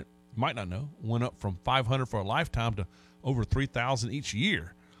might not know, went up from $500 for a lifetime to over $3,000 each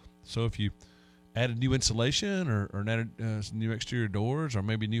year. So if you added new insulation or added some new exterior doors or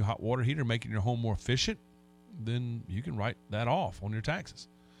maybe new hot water heater, making your home more efficient, then you can write that off on your taxes.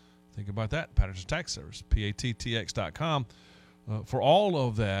 Think about that. Patterson's Tax Service, PATTX.com. For all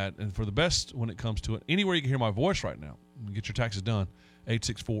of that and for the best when it comes to it, anywhere you can hear my voice right now, get your taxes done,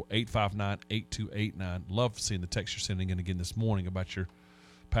 864-859-8289. Love seeing the text you're sending in again this morning about your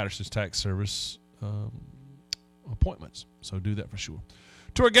Patterson's Tax Service appointments. So do that for sure.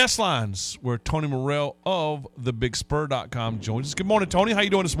 To our guest lines, where Tony Morrell of thebigspur.com joins us. Good morning, Tony. How you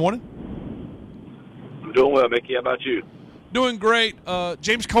doing this morning? I'm doing well, Mickey. How about you? Doing great.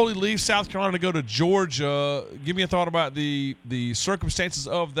 James Coley leaves South Carolina to go to Georgia. Give me a thought about the circumstances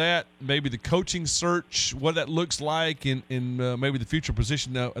of that, maybe the coaching search, what that looks like, and maybe the future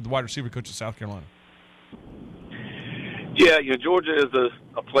position at the wide receiver coach of South Carolina. Yeah, Georgia is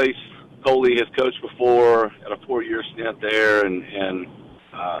a place Coley has coached before at a 4-year stint there, and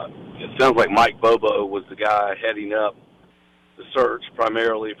it sounds like Mike Bobo was the guy heading up the search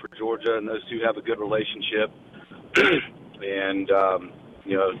primarily for Georgia, and those two have a good relationship. And, I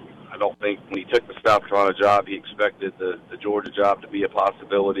don't think when he took the South Carolina job, he expected the Georgia job to be a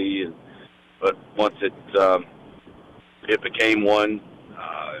possibility. But once it became one,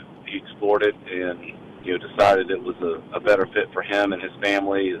 he explored it and, decided it was a better fit for him and his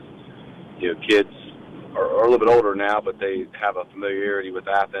family. His, kids are a little bit older now, but they have a familiarity with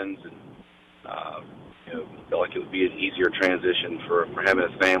Athens and, felt like it would be an easier transition for him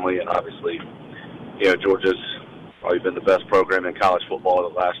and his family. And obviously, Georgia's probably been the best program in college football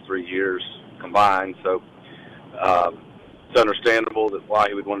the last 3 years combined. So it's understandable that why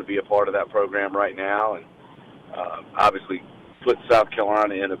he would want to be a part of that program right now. And obviously put South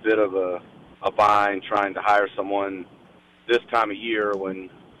Carolina in a bit of a bind trying to hire someone this time of year when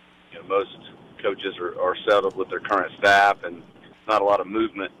most coaches are settled with their current staff and not a lot of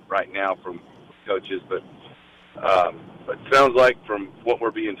movement right now from coaches. But it sounds like from what we're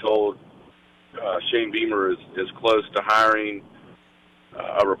being told, Shane Beamer is close to hiring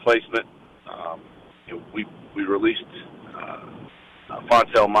a replacement. We released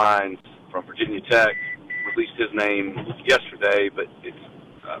Fontel Mines from Virginia Tech, released his name yesterday, but it's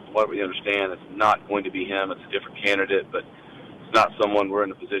from what we understand, it's not going to be him. It's a different candidate, but it's not someone we're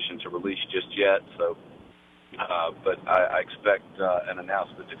in a position to release just yet. So, but I expect an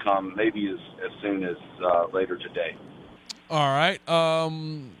announcement to come maybe as soon as later today. All right. A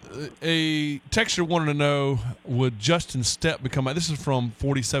texter wanted to know, would Justin Stepp become back? This is from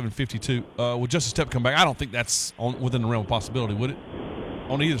 4752. Would Justin Stepp come back? I don't think that's within the realm of possibility, would it?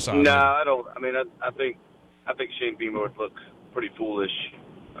 On either side. No, I don't. I mean, I think Shane Beamer would look pretty foolish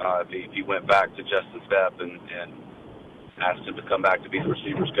if he went back to Justin Stepp and asked him to come back to be the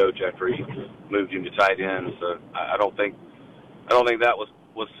receivers coach after he moved him to tight end. So I don't think that was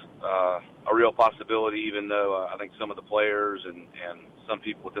a real possibility, even though I think some of the players and some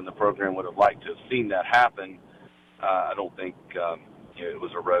people within the program would have liked to have seen that happen. I don't think it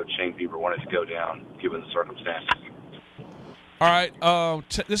was a road Shane Beamer wanted to go down, given the circumstances. All right.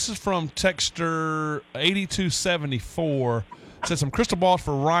 This is from Texter 8274. It says some crystal balls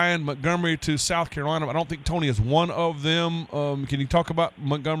for Ryan Montgomery to South Carolina. I don't think Tony is one of them. Can you talk about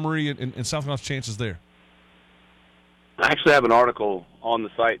Montgomery and South Carolina's chances there? I actually have an article on the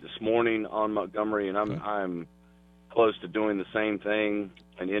site this morning on Montgomery, and I'm close to doing the same thing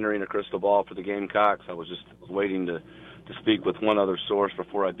and entering a crystal ball for the Gamecocks. I was just waiting to speak with one other source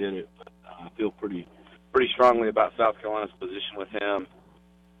before I did it. But I feel pretty strongly about South Carolina's position with him.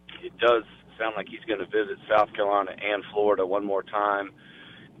 It does sound like he's going to visit South Carolina and Florida one more time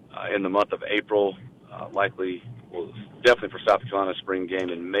in the month of April, definitely for South Carolina's spring game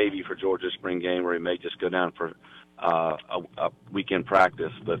and maybe for Georgia's spring game, where he may just go down for a weekend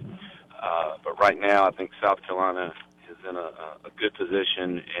practice. But right now, I think South Carolina is in a good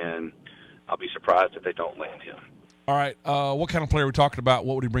position, and I'll be surprised if they don't land him. All right. What kind of player are we talking about?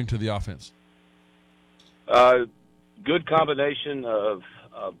 What would he bring to the offense? Good combination of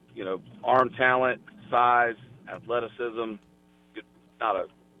arm talent, size, athleticism. Good, not a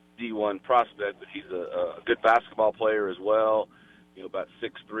D1 prospect, but he's a good basketball player as well. About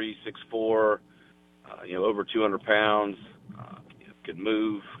 6'3", 6'4", over 200 pounds. Can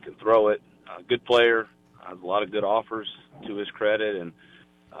move, can throw it. Good player. Has a lot of good offers to his credit, and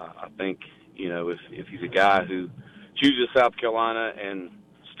I think if he's a guy who chooses South Carolina and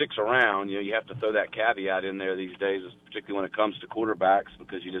sticks around, you have to throw that caveat in there these days, particularly when it comes to quarterbacks,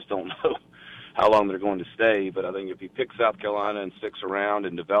 because you just don't know how long they're going to stay. But I think if he picks South Carolina and sticks around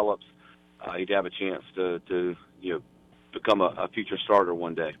and develops, he'd have a chance to become a future starter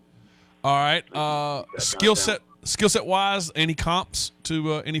one day. All right. He's Skill got set wise, any comps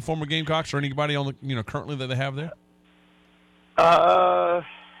to any former Gamecocks or anybody on the currently that they have there?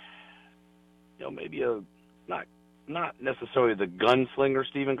 Maybe not necessarily the gunslinger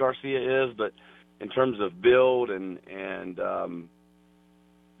Steven Garcia is, but in terms of build and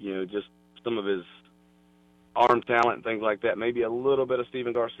just some of his arm talent and things like that, maybe a little bit of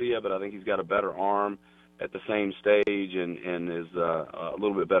Steven Garcia, but I think he's got a better arm at the same stage and is a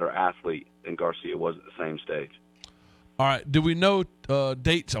little bit better athlete than Garcia was at the same stage. All right. Do we know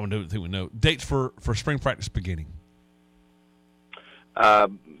dates? I don't think we know dates for spring practice beginning.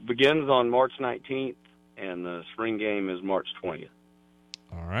 Begins on March 19th, and the spring game is March 20th.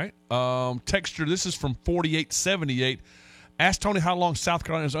 All right. Texture, this is from 4878. Ask Tony how long South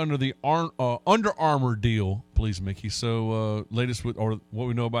Carolina is under the Under Armour deal, please, Mickey. So latest or what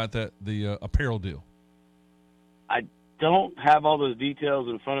we know about the apparel deal. I don't have all those details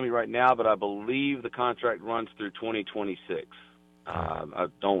in front of me right now, but I believe the contract runs through 2026. I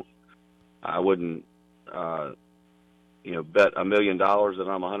wouldn't bet $1 million that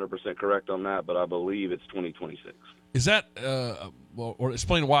I'm 100% correct on that, but I believe it's 2026. Is that or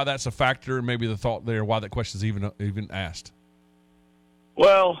explain why that's a factor, and maybe the thought there, why that question is even asked?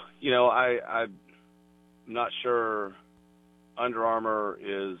 Well, I'm not sure Under Armour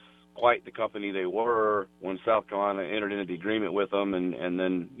is quite the company they were when South Carolina entered into the agreement with them, and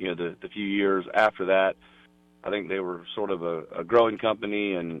then the few years after that, I think they were sort of a growing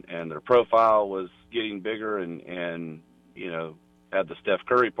company, and their profile was getting bigger, and had the Steph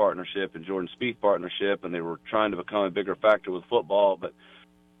Curry partnership and Jordan Spieth partnership, and they were trying to become a bigger factor with football, but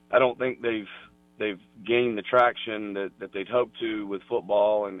I don't think they've gained the traction that they'd hoped to with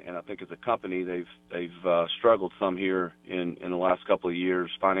football, and I think as a company they've struggled some here in the last couple of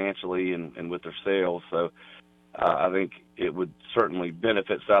years financially and with their sales. So I think it would certainly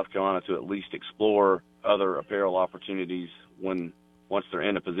benefit South Carolina to at least explore other apparel opportunities once they're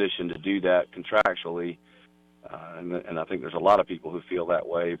in a position to do that contractually. And I think there's a lot of people who feel that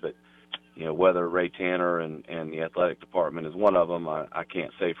way, but whether Ray Tanner and the athletic department is one of them, I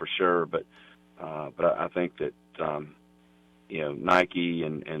can't say for sure, but I think that Nike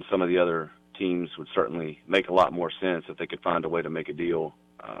and some of the other teams would certainly make a lot more sense if they could find a way to make a deal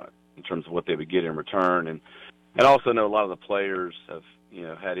in terms of what they would get in return. And also know a lot of the players have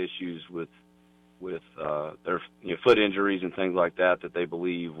had issues with their foot injuries and things like that they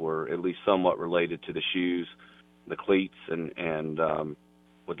believe were at least somewhat related to the shoes, the cleats, and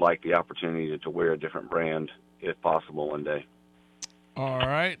would like the opportunity to wear a different brand if possible one day. All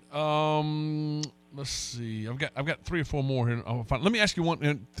right. Let's see. I've got 3 or 4 more here. Let me ask you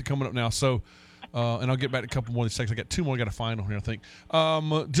one coming up now. So, and I'll get back to a couple more of these seconds. I got 2 more I got to find on here, I think.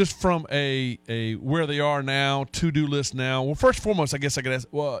 Just from a where they are now, to-do list now. Well, first and foremost, I guess I could ask,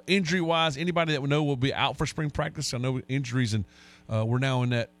 injury-wise, anybody that we know will be out for spring practice? I know injuries, and we're now in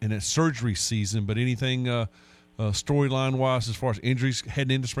that surgery season, but anything storyline-wise as far as injuries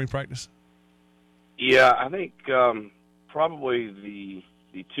heading into spring practice? Yeah, I think probably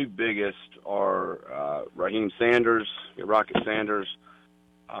the 2 biggest are Raheem Sanders, Rocket Sanders.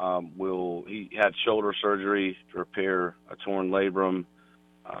 He had shoulder surgery to repair a torn labrum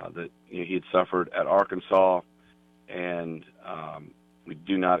that he had suffered at Arkansas, and we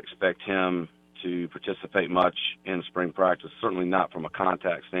do not expect him to participate much in spring practice. Certainly not from a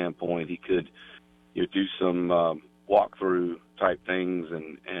contact standpoint. He could do some walkthrough type things,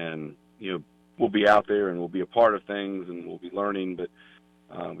 and we'll be out there and we'll be a part of things and we'll be learning, but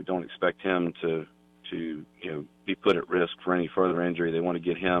we don't expect him to be put at risk for any further injury. They want to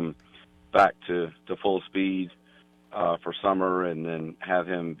get him back to full speed for summer, and then have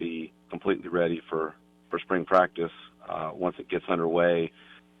him be completely ready for spring practice once it gets underway.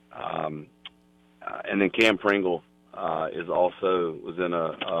 And then Cam Pringle was in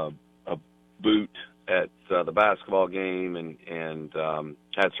a boot at the basketball game and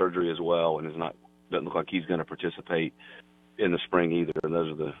had surgery as well, and doesn't look like he's going to participate in the spring either. And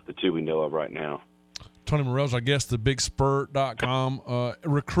those are the 2 we know of right now. Tony Morrell's, I guess, the big Spur.com.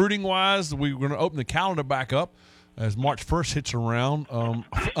 Recruiting-wise, we're going to open the calendar back up as March 1st hits around.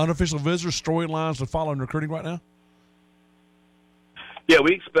 Unofficial visitors, storylines to follow in recruiting right now? Yeah,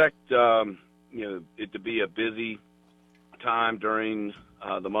 we expect it to be a busy time during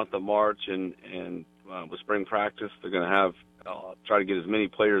the month of March, and with spring practice, they're going to have try to get as many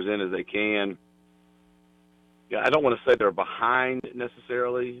players in as they can. Yeah, I don't want to say they're behind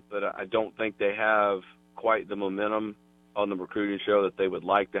necessarily, but I don't think they have quite the momentum on the recruiting show that they would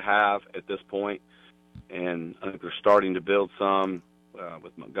like to have at this point. And I think they're starting to build some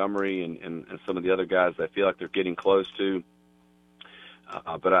with Montgomery and some of the other guys. I feel like they're getting close to.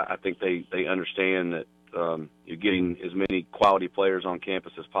 But I think they understand that you're getting as many quality players on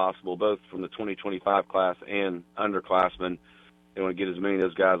campus as possible, both from the 2025 class and underclassmen. They want to get as many of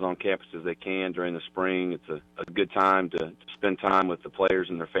those guys on campus as they can during the spring. It's a good time to spend time with the players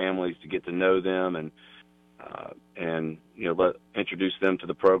and their families, to get to know them and introduce them to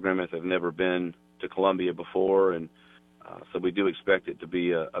the program if they've never been to Columbia before. And so we do expect it to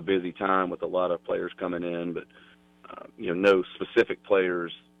be a busy time with a lot of players coming in, but no specific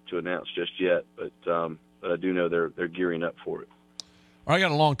players to announce just yet. But I do know they're gearing up for it. All right, I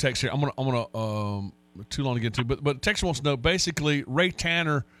got a long text here. I'm gonna too long to get to, but Texas wants to know basically Ray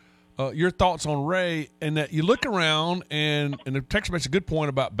Tanner, your thoughts on Ray, and that you look around and the text makes a good point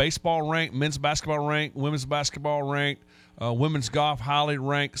about baseball ranked, men's basketball ranked, women's basketball ranked, women's golf highly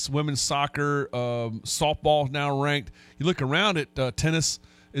ranked, women's soccer, softball is now ranked. You look around at tennis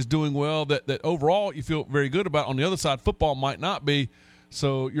is doing well. That overall you feel very good about. On the other side, football might not be.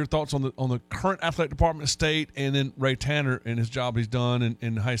 So your thoughts on the current athletic department of state, and then Ray Tanner and his job he's done,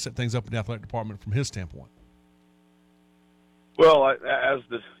 and how he set things up in the athletic department from his standpoint. Well, as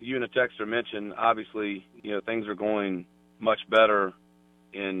you and the texter mentioned, obviously, things are going much better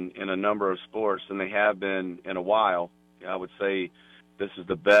in a number of sports than they have been in a while. I would say this is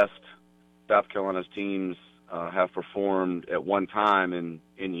the best South Carolina's teams have performed at one time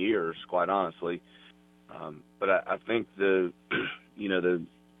in years, quite honestly. But I think the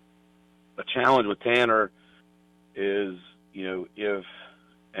challenge with Tanner is, if,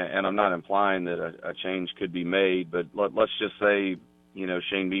 and I'm not implying that a change could be made, but let's just say,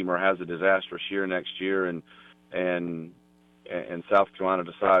 Shane Beamer has a disastrous year next year, and South Carolina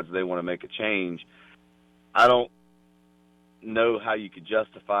decides they want to make a change. I don't know how you could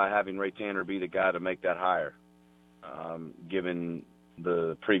justify having Ray Tanner be the guy to make that hire, given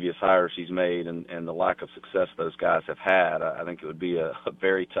the previous hires he's made and the lack of success those guys have had. I think it would be a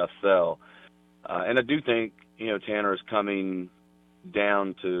very tough sell. And I do think, Tanner is coming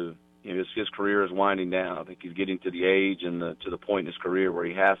down to, his career is winding down. I think he's getting to the age and to the point in his career where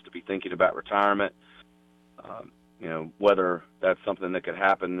he has to be thinking about retirement. Whether that's something that could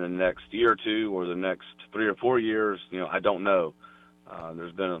happen in the next year or two or the next 3 or 4 years, I don't know.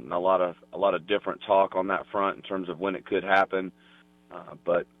 There's been a lot of different talk on that front in terms of when it could happen.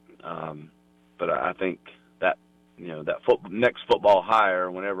 But I think that next football hire,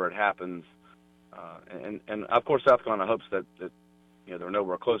 whenever it happens, and of course South Carolina hopes that they're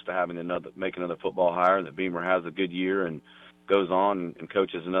nowhere close to make another football hire, and that Beamer has a good year and goes on and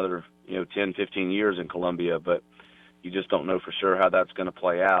coaches another 10, 15 years in Columbia. But you just don't know for sure how that's going to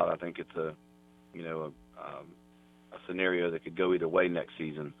play out. I think it's a scenario that could go either way next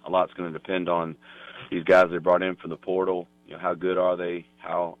season. A lot's going to depend on these guys they brought in from the portal. How good are they?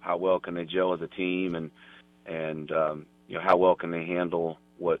 How well can they gel as a team? And how well can they handle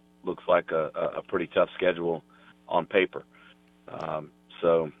what looks like a pretty tough schedule on paper?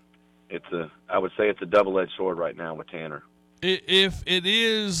 So I would say it's a double-edged sword right now with Tanner. If it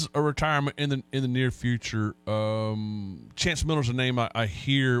is a retirement in the near future, Chance Miller's a name I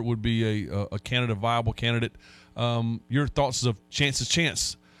hear would be a candidate, viable candidate. Your thoughts of Chance's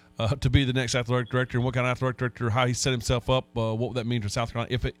chance to be the next athletic director, and what kind of athletic director, how he set himself up, what would that mean for South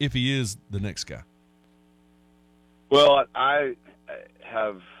Carolina if he is the next guy? Well, I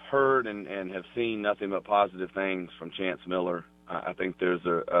have heard and have seen nothing but positive things from Chance Miller. I think there's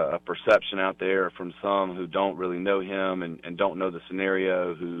a perception out there from some who don't really know him and don't know the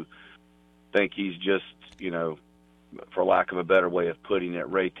scenario, who think he's just, for lack of a better way of putting it,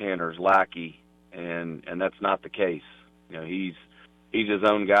 Ray Tanner's lackey, and that's not the case. He's his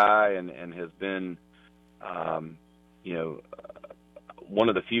own guy and has been, one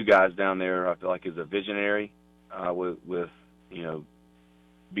of the few guys down there I feel like is a visionary with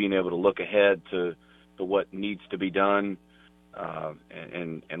being able to look ahead to what needs to be done.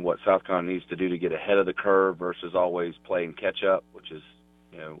 And what South Carolina needs to do to get ahead of the curve versus always playing catch up, which is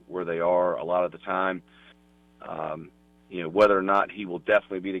where they are a lot of the time. Whether or not he will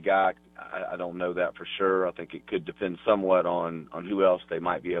definitely be the guy, I don't know that for sure. I think it could depend somewhat on who else they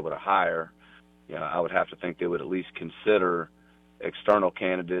might be able to hire. I would have to think they would at least consider external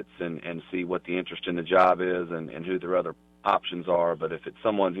candidates and see what the interest in the job is and who their other options are. But if it's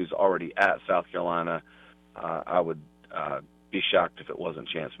someone who's already at South Carolina, I would be shocked if it wasn't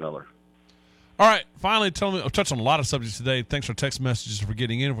Chance Miller. All right, finally, tell me. I've touched on a lot of subjects today. Thanks for text messages for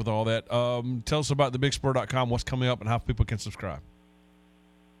getting in with all that. Tell us about thebigspur.com, what's coming up, and how people can subscribe.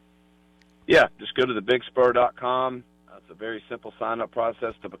 Yeah, just go to thebigspur.com. It's a very simple sign-up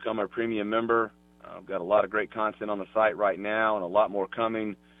process to become a premium member. I've got a lot of great content on the site right now and a lot more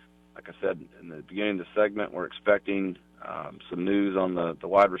coming. Like I said in the beginning of the segment, we're expecting some news on the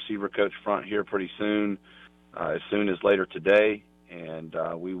wide receiver coach front here pretty soon as later today, and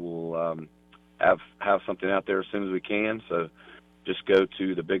we will have something out there as soon as we can. So just go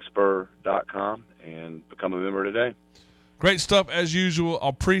to thebigspur.com and become a member today. Great stuff as usual. I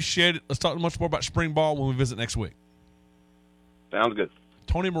appreciate it. Let's talk much more about spring ball when we visit next week. Sounds good.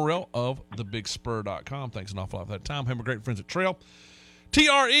 Tony Morrell of thebigspur.com. Thanks an awful lot for that time. Have my great friends at Trail.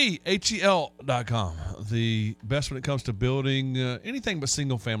 TREHEL.com. The best when it comes to building anything but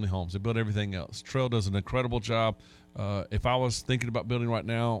single-family homes. They build everything else. Trail does an incredible job. If I was thinking about building right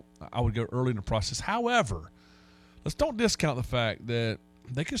now, I would go early in the process. However, let's don't discount the fact that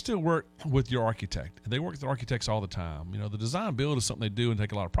they can still work with your architect. They work with architects all the time. You know, the design build is something they do and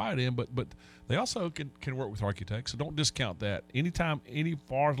take a lot of pride in, but they also can work with architects. So don't discount that. Anytime, any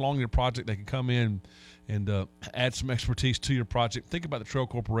far along your project, they can come in and add some expertise to your project. Think about the Trail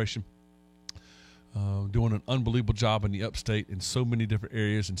Corporation doing an unbelievable job in the upstate in so many different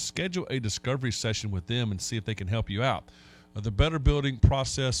areas, and schedule a discovery session with them and see if they can help you out. The better building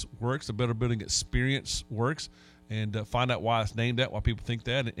process works. The better building experience works. And find out why it's named that, why people think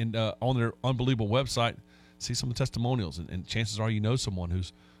that. And on their unbelievable website, see some of the testimonials. And chances are you know someone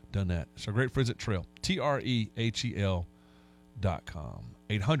who's done that. So great friends at Trail, TREHEL.com.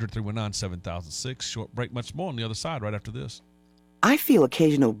 800-319-7006. Short break, much more on the other side right after this. I feel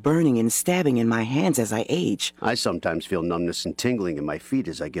occasional burning and stabbing in my hands as I age. I sometimes feel numbness and tingling in my feet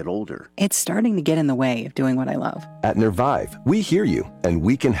as I get older. It's starting to get in the way of doing what I love. At Nervive, we hear you, and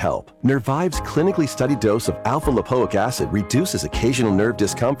we can help. Nervive's clinically studied dose of alpha-lipoic acid reduces occasional nerve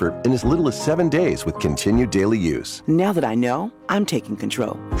discomfort in as little as 7 days with continued daily use. Now that I know, I'm taking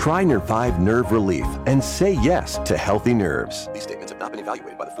control. Try Nervive Nerve Relief and say yes to healthy nerves. These statements have not been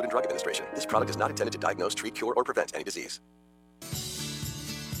evaluated by the Food and Drug Administration. This product is not intended to diagnose, treat, cure, or prevent any disease.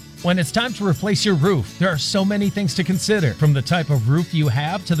 When it's time to replace your roof, there are so many things to consider, from the type of roof you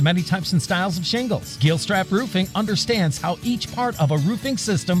have to the many types and styles of shingles. Gilstrap Roofing understands how each part of a roofing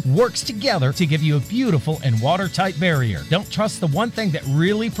system works together to give you a beautiful and watertight barrier. Don't trust the one thing that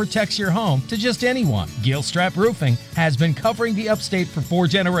really protects your home to just anyone. Gilstrap Roofing has been covering the upstate for 4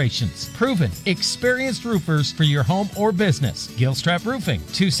 generations. Proven, experienced roofers for your home or business. Gilstrap Roofing,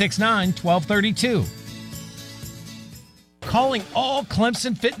 269-1232. Calling all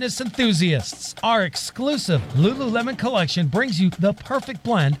Clemson fitness enthusiasts. Our exclusive Lululemon collection brings you the perfect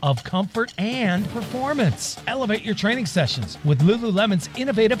blend of comfort and performance. Elevate your training sessions with Lululemon's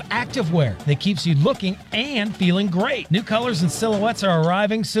innovative activewear that keeps you looking and feeling great. New colors and silhouettes are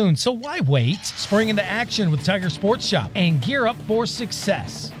arriving soon, so why wait? Spring into action with Tiger Sports Shop and gear up for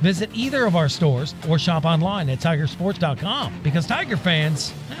success. Visit either of our stores or shop online at tigersports.com, because Tiger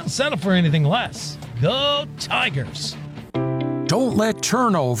fans don't settle for anything less. Go Tigers! Don't let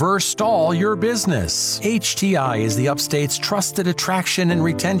turnover stall your business. HTI is the Upstate's trusted attraction and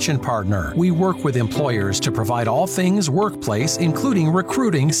retention partner. We work with employers to provide all things workplace, including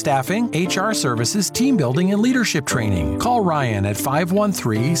recruiting, staffing, HR services, team building, and leadership training. Call Ryan at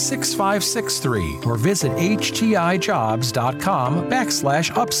 513-6563 or visit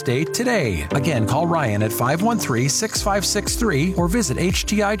htijobs.com/upstate today. Again, call Ryan at 513-6563 or visit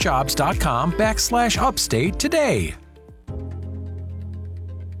htijobs.com/upstate today.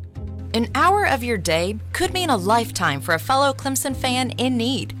 An hour of your day could mean a lifetime for a fellow Clemson fan in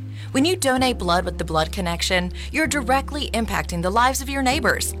need. When you donate blood with the Blood Connection, you're directly impacting the lives of your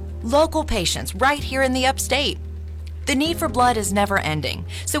neighbors, local patients right here in the upstate. The need for blood is never ending,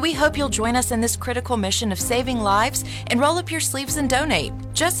 so we hope you'll join us in this critical mission of saving lives and roll up your sleeves and donate.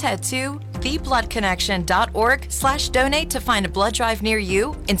 Just head to thebloodconnection.org/donate to find a blood drive near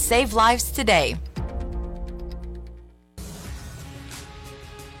you and save lives today.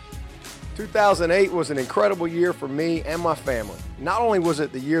 2008 was an incredible year for me and my family. Not only was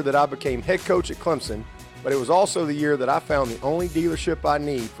it the year that I became head coach at Clemson, but it was also the year that I found the only dealership I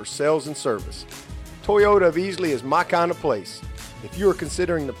need for sales and service. Toyota of Easley is my kind of place. If you are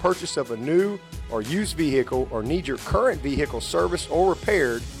considering the purchase of a new or used vehicle or need your current vehicle serviced or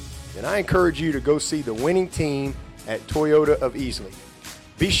repaired, then I encourage you to go see the winning team at Toyota of Easley.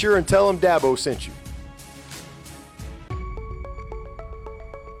 Be sure and tell them Dabo sent you.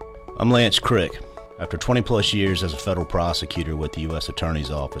 I'm Lance Crick. After 20-plus years as a federal prosecutor with the U.S.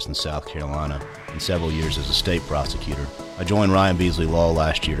 Attorney's Office in South Carolina and several years as a state prosecutor, I joined Ryan Beasley Law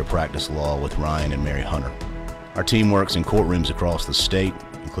last year to practice law with Ryan and Mary Hunter. Our team works in courtrooms across the state,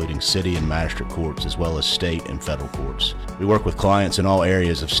 including city and magistrate courts, as well as state and federal courts. We work with clients in all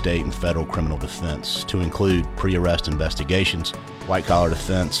areas of state and federal criminal defense, to include pre-arrest investigations, white-collar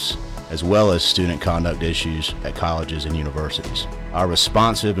defense, as well as student conduct issues at colleges and universities. Our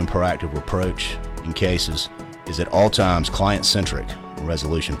responsive and proactive approach in cases is at all times client-centric and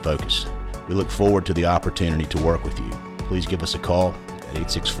resolution-focused. We look forward to the opportunity to work with you. Please give us a call at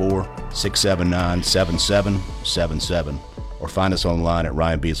 864-679-7777 or find us online at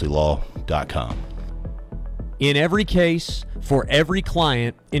ryanbeasleylaw.com. In every case, for every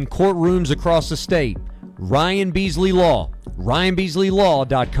client, in courtrooms across the state, Ryan Beasley Law,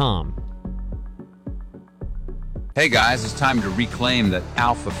 ryanbeasleylaw.com. Hey guys, it's time to reclaim that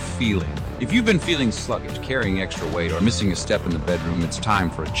alpha feeling. If you've been feeling sluggish, carrying extra weight, or missing a step in the bedroom, it's time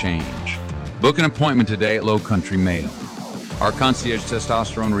for a change. Book an appointment today at Low Country Male. Our concierge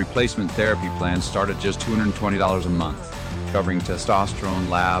testosterone replacement therapy plans start at just $220 a month, covering testosterone,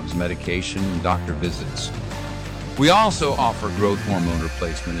 labs, medication, and doctor visits. We also offer growth hormone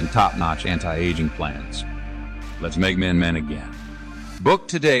replacement and top-notch anti-aging plans. Let's make men men again. Book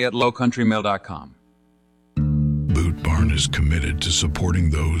today at lowcountrymale.com. Boot Barn is committed to supporting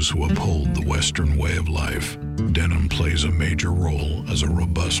those who uphold the Western way of life. Denim plays a major role as a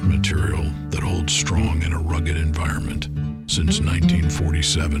robust material that holds strong in a rugged environment. Since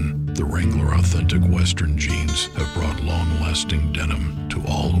 1947, the Wrangler Authentic Western jeans have brought long-lasting denim to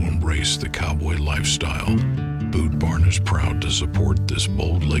all who embrace the cowboy lifestyle. Boot Barn is proud to support this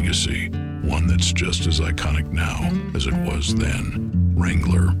bold legacy, one that's just as iconic now as it was then.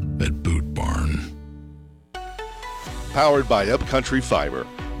 Wrangler at Boot Barn. Powered by Upcountry Fiber.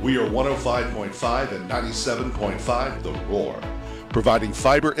 We are 105.5 and 97.5 The Roar. Providing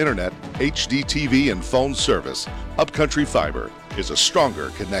fiber internet, HD TV, and phone service, Upcountry Fiber is a stronger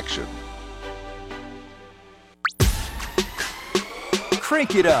connection.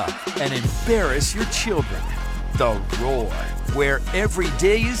 Crank it up and embarrass your children. The Roar, where every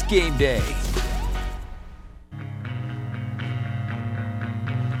day is game day.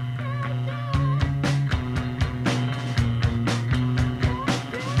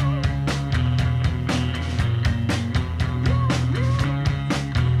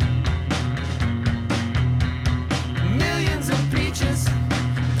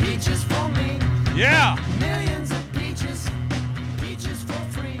 Yeah.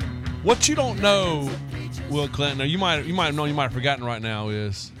 What you don't know, Will Clinton, or you might have known, you might have forgotten right now,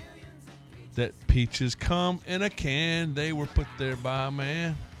 is that peaches come in a can. They were put there by a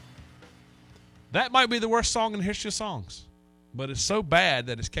man. That might be the worst song in the history of songs, but it's so bad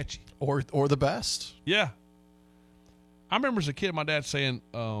that it's catchy. Or the best. Yeah. I remember as a kid, my dad saying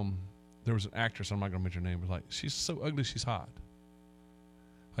there was an actress, I'm not going to mention her name, but like, she's so ugly, she's hot.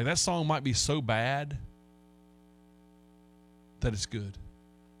 Like, that song might be so bad that it's good.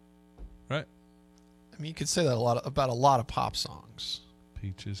 Right? I mean, you could say that about a lot of pop songs.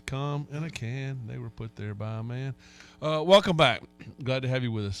 Peaches come in a can. They were put there by a man. Welcome back. Glad to have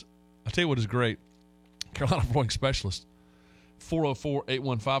you with us. I'll tell you what is great. Carolina Flooring Specialist.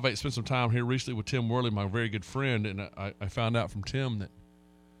 404-8158. Spent some time here recently with Tim Worley, my very good friend, and I found out from Tim that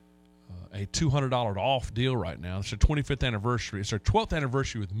a $200 off deal right now. It's their 25th anniversary. It's their 12th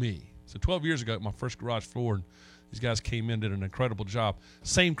anniversary with me. So 12 years ago, my first garage floor, and these guys came in, did an incredible job.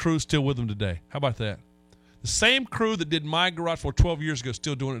 Same crew still with them today. How about that? The same crew that did my garage floor 12 years ago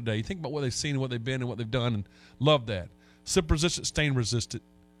still doing it today. You think about what they've seen and what they've been and what they've done, and love that. Slip resistant, stain resistant.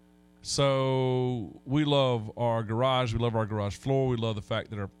 So we love our garage. We love our garage floor. We love the fact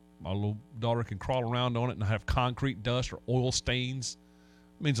that our little daughter can crawl around on it and not have concrete dust or oil stains.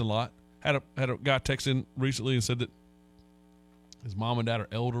 It means a lot. Had a guy text in recently and said that his mom and dad are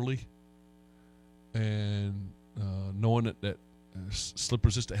elderly, and knowing that slip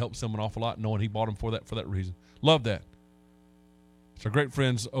resistant helps them an awful lot, knowing he bought them for that reason. Love that. So great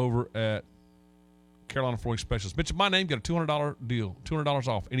friends over at Carolina Flooring Specialists. Mention my name, get a $200 deal, $200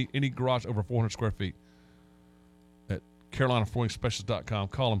 off any garage over 400 square feet at carolinaflooringspecialists.com.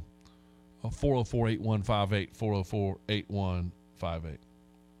 Call them 404-8158, 404-8158.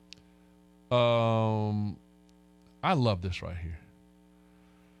 I love this right here.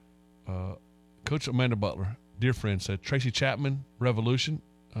 Coach Amanda Butler, dear friend, said, Tracy Chapman, Revolution.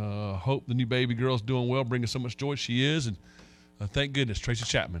 Hope the new baby girl's doing well, bringing so much joy. She is, and thank goodness, Tracy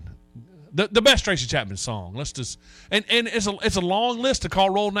Chapman. The best Tracy Chapman song. Let's just and it's a long list to call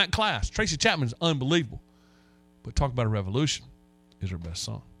roll in that class. Tracy Chapman's unbelievable. But Talk About a Revolution is her best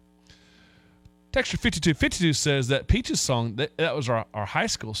song. Texture 5252 says that Peach's song, that was our high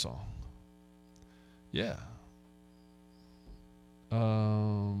school song. Yeah.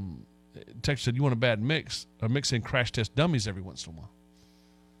 Texture said, you want a bad mix? Mix in Crash Test Dummies every once in a while.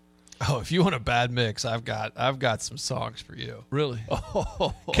 Oh, if you want a bad mix, I've got some songs for you. Really?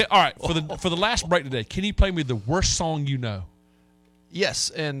 All right. For the last break today, can you play me the worst song you know? Yes,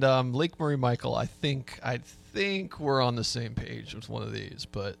 and Lake Murray Michael, I think we're on the same page with one of these,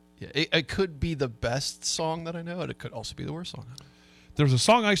 but Yeah, it could be the best song that I know, and it could also be the worst song. There was a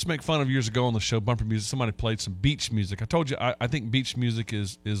song I used to make fun of years ago on the show, Bumper Music. Somebody played some beach music. I told you I think beach music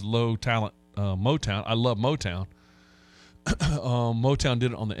is low talent Motown. I love Motown. Motown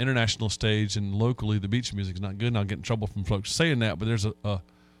did it on the international stage, and locally the beach music is not good, and I'll get in trouble from folks saying that. But there's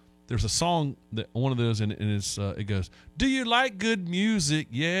a song that one of those, and it's it goes, "Do you like good music?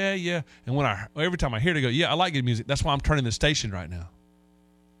 Yeah, yeah." And every time I hear it, I go, "Yeah, I like good music." That's why I'm turning the station right now,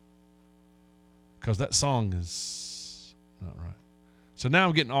 because that song is not right. So now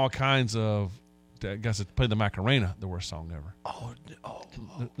I'm getting all kinds of. I guess it's play the Macarena, the worst song ever. Oh.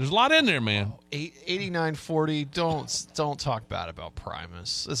 There's a lot in there, man. 8940. Don't talk bad about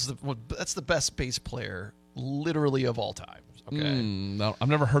Primus. That's the best bass player, literally, of all time. Okay. No, I've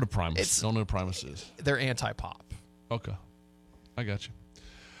never heard of Primus. Don't know what Primus is. They're anti-pop. Okay, I got you.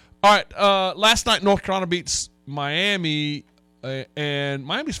 All right. Last night, North Carolina beats Miami, and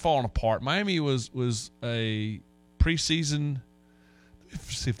Miami's falling apart. Miami was a preseason.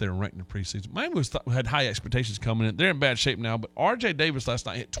 Let's see if they were ranked in the preseason. Miami had high expectations coming in. They're in bad shape now, but R.J. Davis last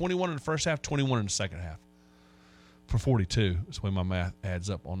night hit 21 in the first half, 21 in the second half for 42. That's the way my math adds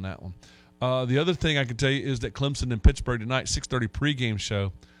up on that one. The other thing I can tell you is that Clemson and Pittsburgh tonight, 6:30 pregame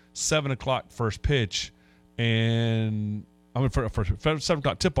show, 7 o'clock first pitch, and for 7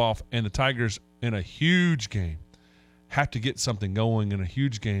 o'clock tip-off, and the Tigers in a huge game have to get something going in a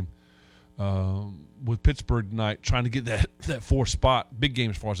huge game. With Pittsburgh tonight, trying to get that fourth spot. Big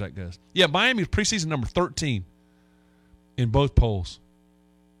game as far as that goes. Yeah, Miami's preseason number 13 in both polls,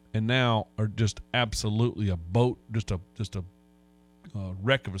 and now are just absolutely a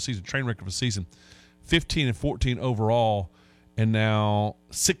wreck of a season, train wreck of a season. 15-14 overall, and now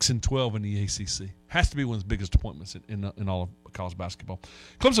 6-12 in the ACC. Has to be one of the biggest appointments in all of college basketball.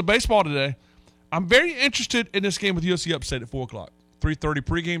 Clemson baseball today. I'm very interested in this game with USC upset at 4 o'clock. 3:30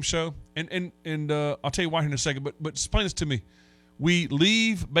 pregame show, and I'll tell you why here in a second. But explain this to me. We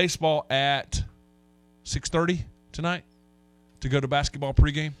leave baseball at 6:30 tonight to go to basketball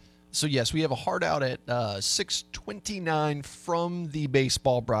pregame. So yes, we have a hard out at 6:29 from the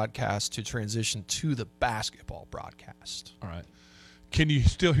baseball broadcast to transition to the basketball broadcast. All right. Can you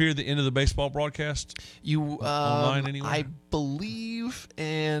still hear the end of the baseball broadcast? Online anywhere? I believe,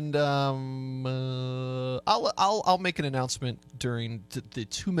 and I'll make an announcement during the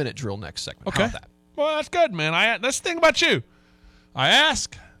 2-minute drill next segment. Okay. How about that? Well, that's good, man. That's the thing about you. I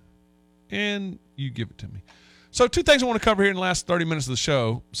ask, and you give it to me. So 2 things I want to cover here in the last 30 minutes of the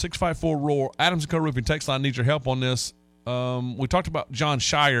show. 654-ROAR. Adams & Co. Roofing text line needs your help on this. We talked about John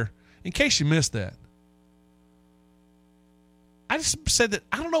Shire. In case you missed that, I just said that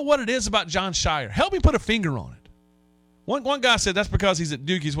I don't know what it is about John Shire. Help me put a finger on it. One guy said that's because he's at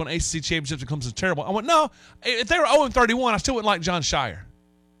Duke. He's won ACC championships and Clemson's terrible. I went, no, if they were 0-31, I still wouldn't like John Shire.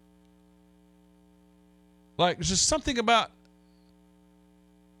 Like, there's just something about,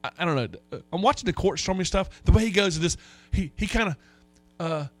 I don't know. I'm watching the court storming stuff. The way he goes to this, he kind of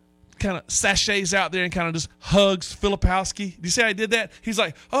sachets out there and kind of just hugs Filipowski. Do you see how he did that? He's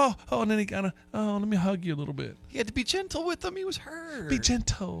like, oh, and then he kind of, let me hug you a little bit. He had to be gentle with him. He was hurt. Be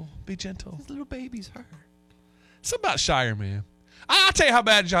gentle. His little baby's hurt. It's about Shire, man. I'll tell you how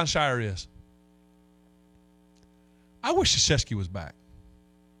bad John Shire is. I wish Krzyzewski was back.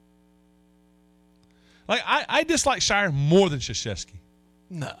 Like, I dislike Shire more than Krzyzewski.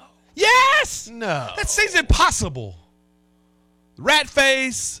 No. Yes! No. That seems impossible. Rat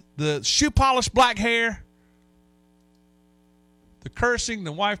face, the shoe polish black hair, the cursing,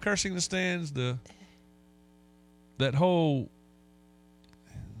 the wife cursing in the stands, that whole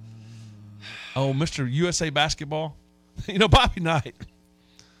Mr. USA basketball. You know, Bobby Knight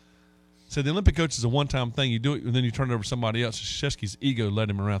said the Olympic coach is a one-time thing. You do it and then you turn it over to somebody else. Krzyzewski's ego led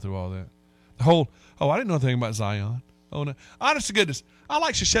him around through all that. The whole, I didn't know anything about Zion. Oh, no. Honest to goodness, I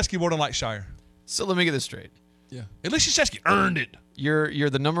like Krzyzewski more than I like Shire. So let me get this straight. Yeah. At least Krzyzewski earned it. You're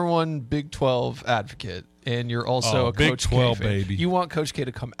the number one Big 12 advocate, and you're also a Big Coach 12 K fan. baby. You want Coach K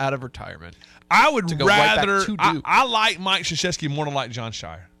to come out of retirement. I would to go rather. Right back to Duke. I like Mike Krzyzewski more than I like John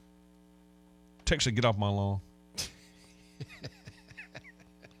Shire. Texas, get off my lawn.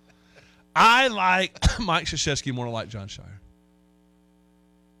 I like Mike Krzyzewski more than I like John Shire.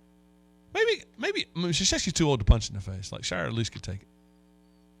 Maybe Krzyzewski's too old to punch in the face. Like Shire at least could take it.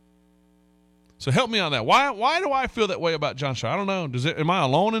 So help me on that. Why do I feel that way about John Shire? I don't know. Am I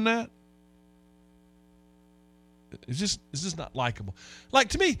alone in that? It's just not likable. Like,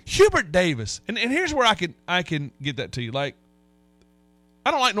 to me, Hubert Davis, and here's where I can get that to you. Like,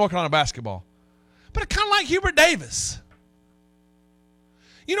 I don't like North Carolina basketball, but I kind of like Hubert Davis.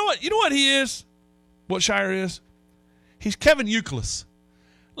 You know what he is? What Shire is? He's Kevin Youkilis.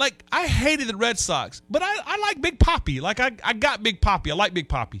 Like, I hated the Red Sox, but I like Big Papi. Like, I got Big Papi. I like Big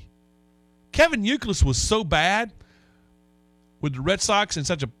Papi. Kevin Youkilis was so bad with the Red Sox and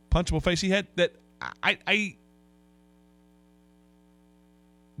such a punchable face he had that I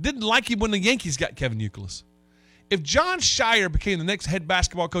didn't like him when the Yankees got Kevin Youkilis. If John Shire became the next head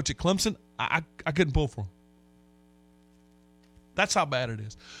basketball coach at Clemson, I couldn't pull for him. That's how bad it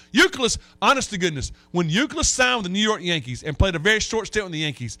is. Youkilis, honest to goodness, when Youkilis signed with the New York Yankees and played a very short stint with the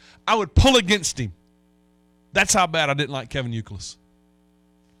Yankees, I would pull against him. That's how bad I didn't like Kevin Youkilis.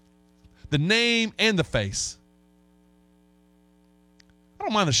 The name and the face. I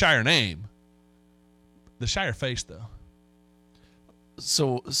don't mind the Shire name. The Shire face, though.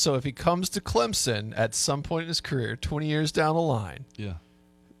 So if he comes to Clemson at some point in his career, 20 years down the line, yeah,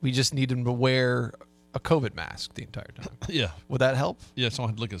 we just need him to wear a COVID mask the entire time. Yeah. Would that help? Yeah, so I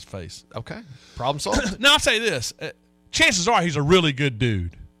had to look at his face. Okay. Problem solved. Now, I'll say this. Chances are he's a really good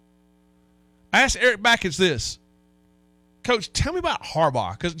dude. I asked Eric Backett this. Coach, tell me about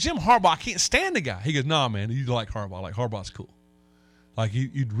Harbaugh. Because Jim Harbaugh can't stand the guy. He goes, nah, man, you like Harbaugh. Like, Harbaugh's cool. Like,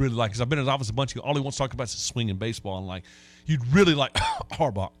 you'd really like, because I've been in his office a bunch. All he wants to talk about is swinging baseball. And, like, you'd really like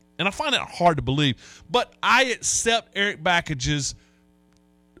Harbaugh. And I find that hard to believe. But I accept Eric Backage's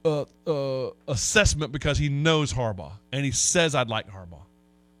assessment because he knows Harbaugh and he says I'd like Harbaugh,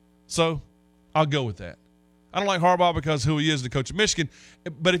 so I'll go with that. I don't like Harbaugh because who he is, the coach of Michigan,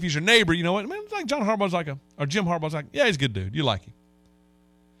 but if he's your neighbor, you know what, man, like John Harbaugh's like or Jim Harbaugh's like, yeah, he's a good dude, you like him.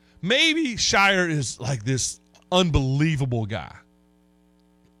 Maybe Shire is like this unbelievable guy.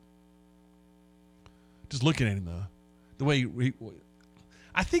 Just looking at him though, the way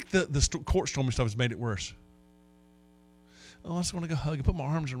I think the court storming stuff has made it worse. Oh, I just want to go hug and put my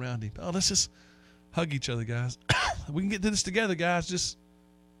arms around him. Oh, let's just hug each other, guys. We can get this together, guys.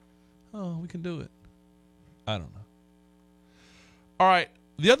 We can do it. I don't know. All right.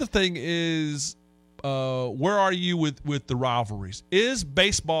 The other thing is, where are you with the rivalries? Is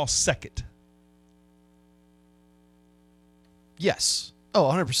baseball second? Yes. Oh,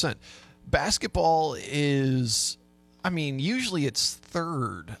 100%. Basketball is, usually it's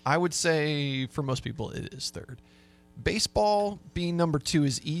third. I would say for most people it is third. Baseball being number 2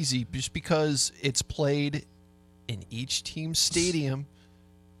 is easy just because it's played in each team's stadium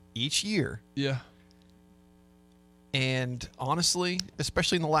each year. Yeah. And honestly,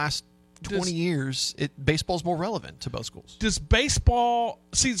 especially in the last 20 years, baseball's more relevant to both schools. Does baseball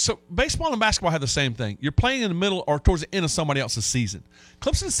so baseball and basketball have the same thing. You're playing in the middle or towards the end of somebody else's season.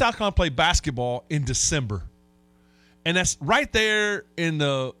 Clemson and South Carolina play basketball in December. And that's right there in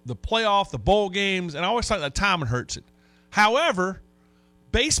the playoff, the bowl games, and I always thought that timing hurts it. However,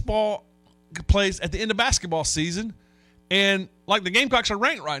 baseball plays at the end of basketball season, and like the Gamecocks are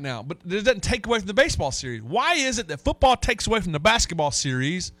ranked right now, but it doesn't take away from the baseball series. Why is it that football takes away from the basketball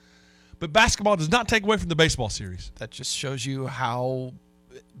series, but basketball does not take away from the baseball series? That just shows you how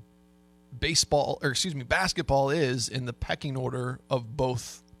basketball is in the pecking order of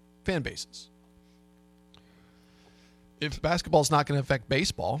both fan bases. If basketball's not going to affect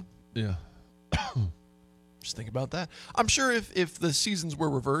baseball, yeah, just think about that. I'm sure if the seasons were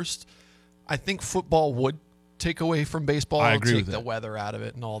reversed, I think football would take away from baseball. I agree take with the that. weather out of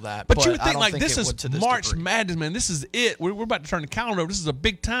it and all that. But you would think I don't this is to this March degree. Madness, man. This is it. We're about to turn the calendar over. This is a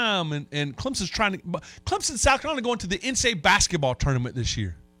big time, and Clemson's Clemson, South Carolina going to the NCAA basketball tournament this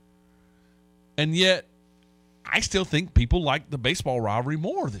year. And yet, I still think people like the baseball rivalry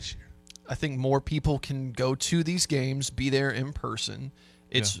more this year. I think more people can go to these games, be there in person.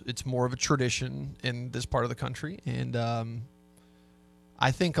 It's more of a tradition in this part of the country, and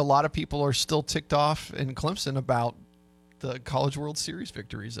I think a lot of people are still ticked off in Clemson about the College World Series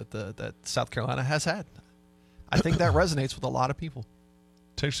victories that South Carolina has had. I think that resonates with a lot of people.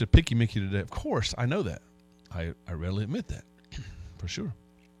 Takes a picky Mickey today. Of course, I know that. I readily admit that, for sure.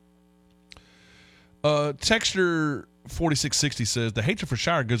 Texter 4660 says, the hatred for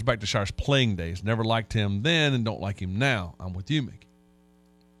Shire goes back to Shire's playing days. Never liked him then and don't like him now. I'm with you, Mickey.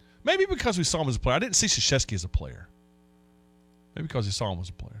 Maybe because we saw him as a player. I didn't see Krzyzewski as a player. Maybe because he saw him as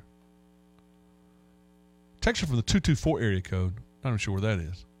a player. Texter from the 224 area code, not even sure where that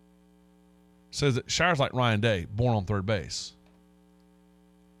is, says that Shire's like Ryan Day, born on third base.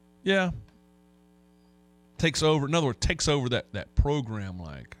 Yeah. Takes over, in other words, takes over that program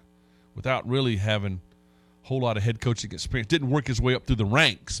like without really having a whole lot of head coaching experience. Didn't work his way up through the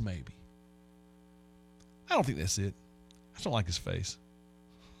ranks, maybe. I don't think that's it. I just don't like his face.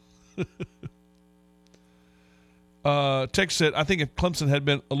 Tex said, I think if Clemson had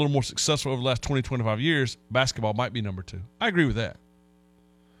been a little more successful over the last 20, 25 years, basketball might be number 2. I agree with that.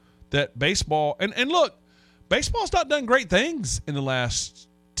 That baseball, and look, baseball's not done great things in the last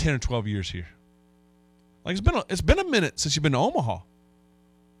 10 or 12 years here. Like it's been a minute since you've been to Omaha.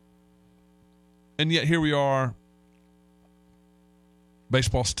 And yet here we are.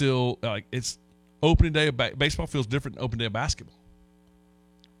 Baseball still, it's opening day of baseball feels different than opening day of basketball.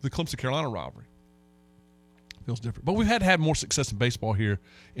 The Clemson-Carolina rivalry feels different. But we've had more success in baseball here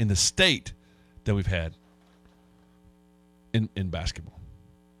in the state than we've had in basketball.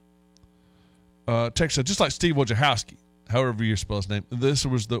 Text said, just like Steve Wojciechowski, however you spell his name, this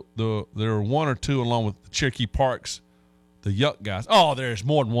was there were one or two along with Cherokee Parks, the Yuck guys. Oh, there's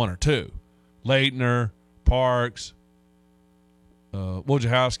more than one or two. Leitner, Parks,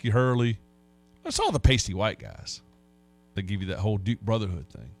 Wojciechowski, Hurley. That's all the pasty white guys that give you that whole Duke brotherhood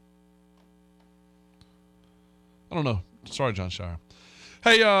thing. I don't know. Sorry, John Shire.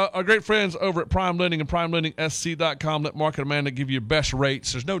 Hey, our great friends over at Prime Lending and PrimeLendingSC.com. Let Mark and Amanda give you best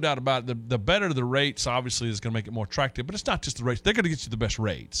rates. There's no doubt about it. The better the rates, obviously, is going to make it more attractive. But it's not just the rates. They're going to get you the best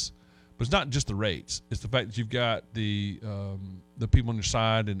rates. But it's not just the rates. It's the fact that you've got the people on your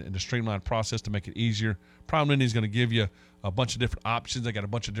side and the streamlined process to make it easier. Prime Lending is going to give you a bunch of different options. They got a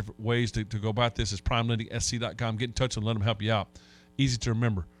bunch of different ways to go about this. It's PrimeLendingSC.com. Get in touch and let them help you out. Easy to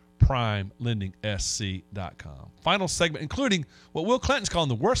remember. PrimeLendingSC.com. Final segment, including what Will Clinton's calling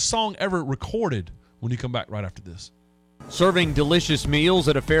the worst song ever recorded, when you come back right after this. Serving delicious meals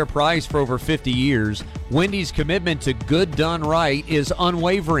at a fair price for over 50 years, Wendy's commitment to good done right is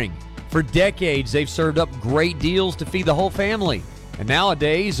unwavering. For decades, they've served up great deals to feed the whole family. And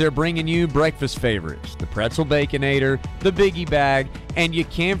nowadays, they're bringing you breakfast favorites, the Pretzel Baconator, the Biggie Bag, and you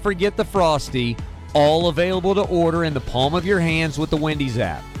can't forget the Frosty, all available to order in the palm of your hands with the Wendy's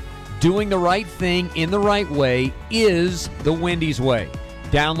app. Doing the right thing in the right way is the Wendy's way.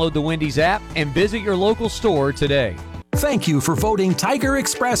 Download the Wendy's app and visit your local store today. Thank you for voting Tiger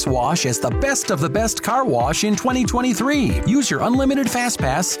Express Wash as the best of the best car wash in 2023. Use your unlimited Fast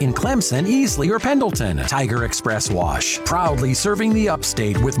Pass in Clemson, Easley, or Pendleton. Tiger Express Wash, proudly serving the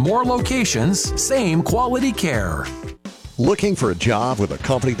upstate with more locations, same quality care. Looking for a job with a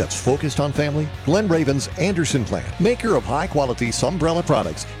company that's focused on family? Glenn Raven's Anderson Plant, maker of high-quality Sunbrella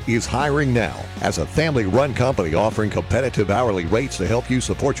products, is hiring now. As a family-run company offering competitive hourly rates to help you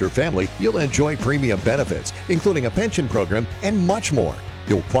support your family, you'll enjoy premium benefits, including a pension program and much more.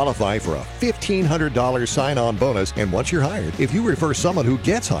 You'll qualify for a $1,500 sign-on bonus, and once you're hired, if you refer someone who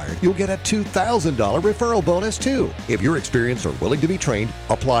gets hired, you'll get a $2,000 referral bonus too. If you're experienced or willing to be trained,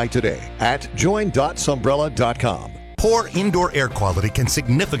 apply today at join.sunbrella.com. Poor indoor air quality can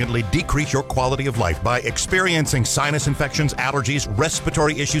significantly decrease your quality of life by experiencing sinus infections, allergies,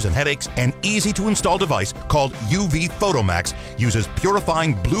 respiratory issues, and headaches. An easy-to-install device called UV Photomax uses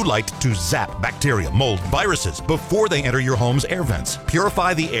purifying blue light to zap bacteria, mold, viruses before they enter your home's air vents.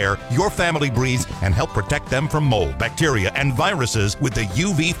 Purify the air your family breathes and help protect them from mold, bacteria, and viruses with the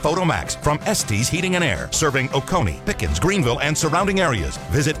UV Photomax from Estes Heating and Air, serving Oconee, Pickens, Greenville, and surrounding areas.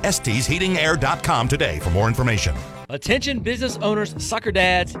 Visit EstesHeatingAir.com today for more information. Attention business owners, soccer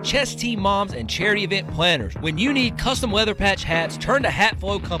dads, chess team moms, and charity event planners. When you need custom leather patch hats, turn to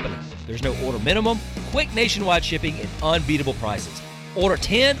Hatflow Company. There's no order minimum, quick nationwide shipping, and unbeatable prices. Order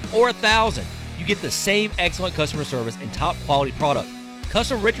 10 or 1,000. You get the same excellent customer service and top quality product.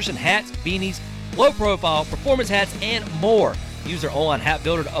 Custom Richardson hats, beanies, low profile, performance hats, and more. Use their online hat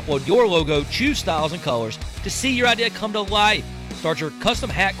builder to upload your logo, choose styles and colors to see your idea come to life. Start your custom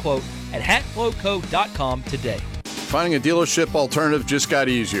hat quote at hatflowco.com today. Finding a dealership alternative just got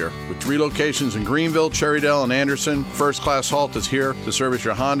easier. With 3 locations in Greenville, Cherrydale, and Anderson, First Class Halt is here to service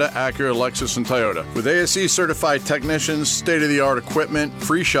your Honda, Acura, Lexus, and Toyota. With ASE certified technicians, state-of-the-art equipment,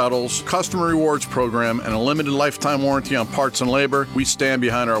 free shuttles, customer rewards program, and a limited lifetime warranty on parts and labor, we stand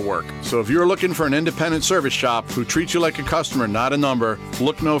behind our work. So if you're looking for an independent service shop who treats you like a customer, not a number,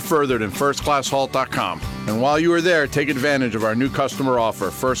 look no further than firstclasshalt.com. And while you are there, take advantage of our new customer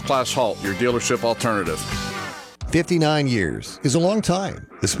offer, First Class Halt, your dealership alternative. 59 years is a long time,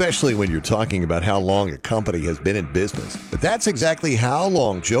 especially when you're talking about how long a company has been in business. But that's exactly how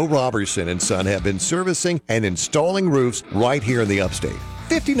long Joe Robertson and Son have been servicing and installing roofs right here in the upstate.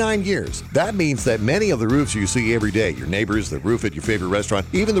 59 years. That means that many of the roofs you see every day, your neighbors, the roof at your favorite restaurant,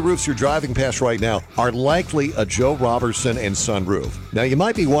 even the roofs you're driving past right now, are likely a Joe Robertson and Son roof. Now, you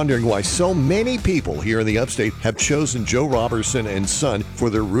might be wondering why so many people here in the upstate have chosen Joe Robertson and Son for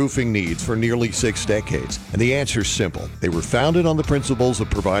their roofing needs for nearly 6 decades. And the answer is simple. They were founded on the principles of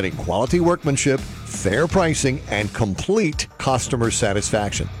providing quality workmanship, fair pricing, and complete customer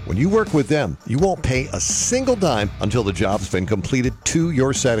satisfaction. When you work with them, you won't pay a single dime until the job's been completed to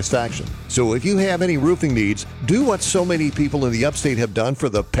your satisfaction. So if you have any roofing needs, do what so many people in the upstate have done for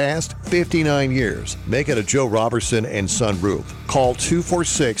the past 59 years. Make it a Joe Robertson and Son roof. Call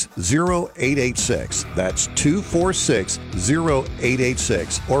 246-0886. That's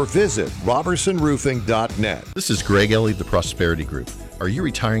 246-0886. Or visit robertsonroofing.net. This is Greg Ellie of the Prosperity Group. Are you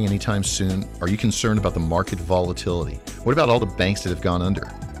retiring anytime soon? Are you concerned about the market volatility? What about all the banks that have gone under?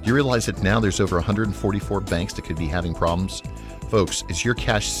 Do you realize that now there's over 144 banks that could be having problems? Folks, is your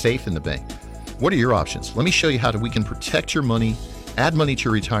cash safe in the bank? What are your options? Let me show you how we can protect your money, add money to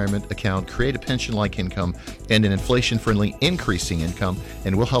your retirement account, create a pension-like income, and an inflation-friendly increasing income,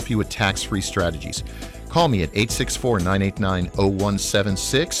 and we'll help you with tax-free strategies. Call me at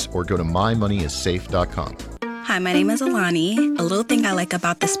 864-989-0176 or go to mymoneyissafe.com. Hi, my name is Alani. A little thing I like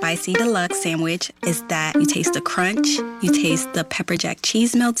about the Spicy Deluxe sandwich is that you taste the crunch, you taste the pepper jack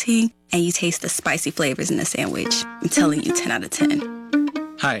cheese melting, and you taste the spicy flavors in the sandwich. I'm telling you, 10 out of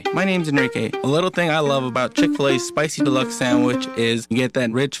 10. Hi, my name's Enrique. A little thing I love about Chick-fil-A's Spicy Deluxe sandwich is you get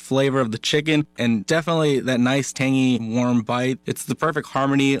that rich flavor of the chicken and definitely that nice, tangy, warm bite. It's the perfect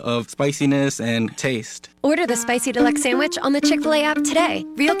harmony of spiciness and taste. Order the Spicy Deluxe sandwich on the Chick-fil-A app today.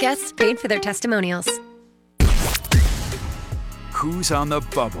 Real guests paid for their testimonials. Who's on the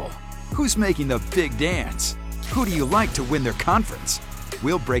bubble? Who's making the big dance? Who do you like to win their conference?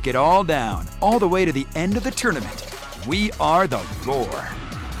 We'll break it all down, all the way to the end of the tournament. We are the Roar.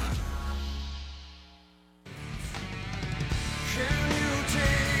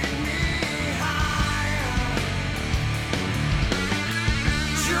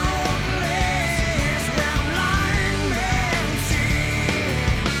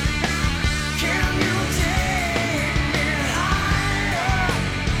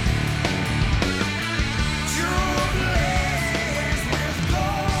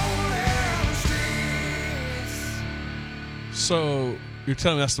 So you're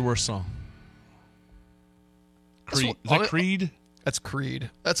telling me that's the worst song? Creed. Is that Creed? That's Creed.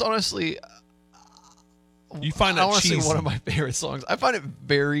 That's honestly, you find that honestly cheesy. one of my favorite songs. I find it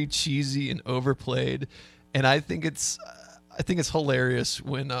very cheesy and overplayed, and I think it's hilarious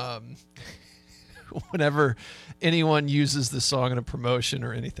when whenever anyone uses the song in a promotion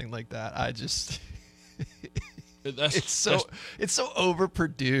or anything like that. I just it's so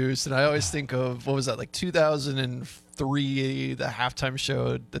overproduced, and I always think of, what was that, like 2003, the halftime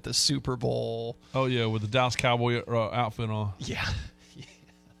show at the Super Bowl. Oh yeah, with the Dallas Cowboy outfit on. Yeah.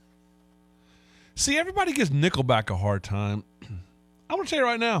 See, everybody gives Nickelback a hard time. I'm gonna tell you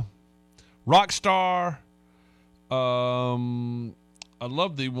right now, Rockstar. I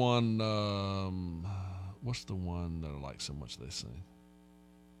love the one. What's the one that I like so much? They sing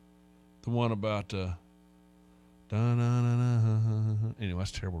the one about. Anyway,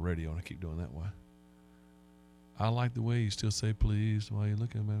 that's terrible radio, and I keep doing that way. I like the way you still say please while you're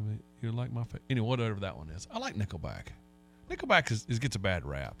looking at me. You're like my face. Anyway, whatever that one is. I like Nickelback. Nickelback gets a bad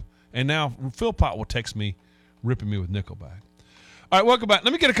rap. And now Phil Pott will text me, ripping me with Nickelback. All right, welcome back.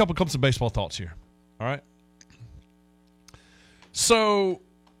 Let me get a couple of baseball thoughts here. All right. So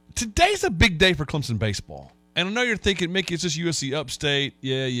today's a big day for Clemson baseball. And I know you're thinking, Mickey, it's just USC Upstate.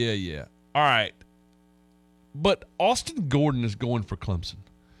 Yeah. All right. But Austin Gordon is going for Clemson.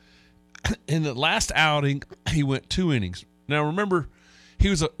 In the last outing, he went 2 innings. Now, remember, he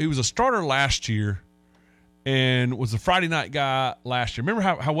was a starter last year and was a Friday night guy last year. Remember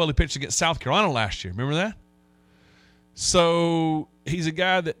how well he pitched against South Carolina last year? Remember that? So he's a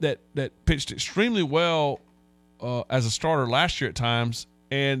guy that pitched extremely well as a starter last year at times,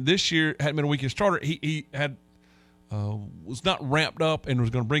 and this year hadn't been a weekend starter. He had was not ramped up and was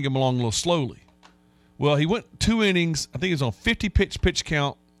going to bring him along a little slowly. Well, he went 2 innings. I think he was on 50 pitch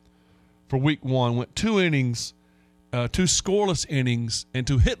count for week 1. Went 2 innings, 2 scoreless innings, and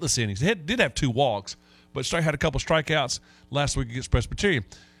 2 hitless innings. He did have 2 walks, but had a couple strikeouts last week against Presbyterian.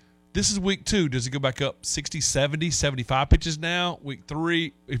 This is week 2. Does he go back up 60, 70, 75 pitches now? Week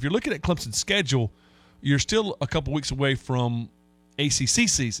 3. If you're looking at Clemson's schedule, you're still a couple weeks away from ACC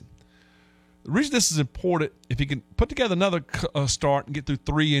season. The reason this is important, if he can put together another start and get through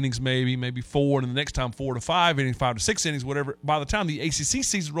 3 innings, maybe 4, and the next time 4 to 5 innings, 5 to 6 innings, whatever. By the time the ACC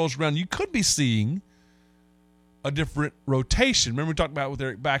season rolls around, you could be seeing a different rotation. Remember we talked about with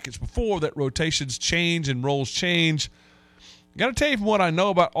Eric Backett before that rotations change and roles change. I got to tell you from what I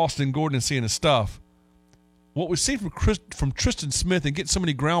know about Austin Gordon and seeing his stuff, what we've seen from Tristan Smith and getting so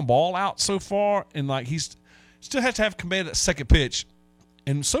many ground ball out so far, and like he's still has to have command at second pitch.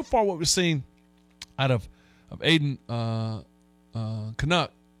 And so far what we've seen out of Aiden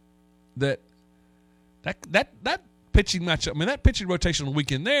Canuck, that That pitching matchup, I mean, that pitching rotation on the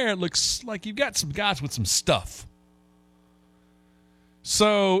weekend there looks like you've got some guys with some stuff.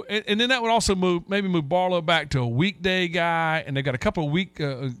 So, and then that would also move Barlow back to a weekday guy, and they've got a couple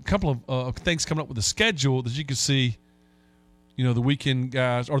of things coming up with the schedule that you can see, the weekend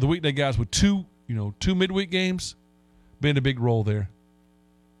guys or the weekday guys with two midweek games being a big role there.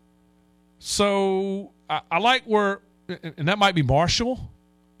 So I like where, and that might be Marshall.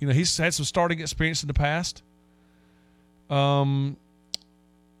 He's had some starting experience in the past. I don't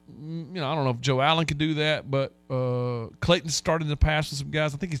know if Joe Allen could do that, but Clayton started in the past with some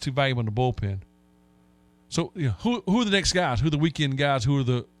guys. I think he's too valuable in the bullpen. So, who are the next guys? Who are the weekend guys? Who are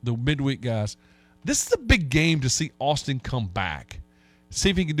the midweek guys? This is a big game to see Austin come back. See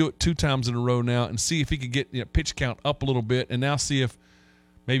if he can do it 2 times in a row now and see if he can get pitch count up a little bit and now see if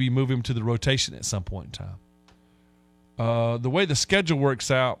maybe move him to the rotation at some point in time. The way the schedule works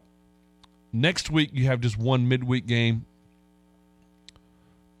out, next week you have just one midweek game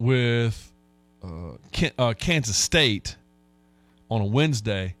with Kansas State on a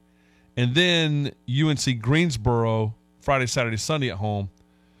Wednesday, and then UNC Greensboro Friday, Saturday, Sunday at home.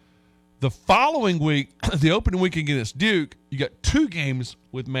 The following week, the opening week against Duke, you got 2 games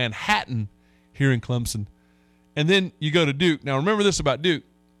with Manhattan here in Clemson, and then you go to Duke. Now remember this about Duke.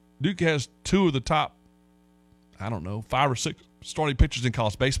 Duke has 2 of the top, 5 or 6 starting pitchers in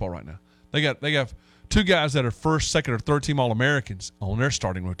college baseball right now. They have 2 guys that are first, second, or third team All-Americans on their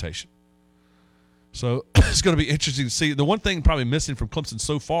starting rotation. So it's going to be interesting to see. The one thing probably missing from Clemson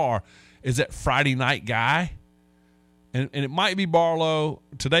so far is that Friday night guy. And it might be Barlow.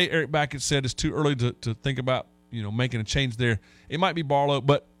 Today, Eric Backett said it's too early to think about, making a change there. It might be Barlow,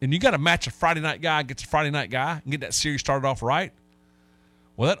 and you got to match a Friday night guy against a Friday night guy and get that series started off right.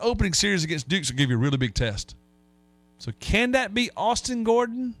 Well, that opening series against Duke will give you a really big test. So can that be Austin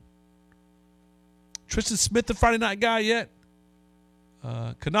Gordon? Tristan Smith, the Friday night guy yet?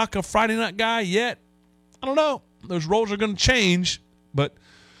 Kanaka, Friday night guy yet? I don't know. Those roles are going to change. But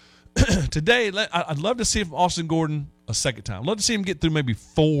today, I'd love to see Austin Gordon a second time. I'd love to see him get through maybe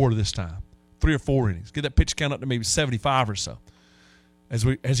 4 this time, 3 or 4 innings. Get that pitch count up to maybe 75 or so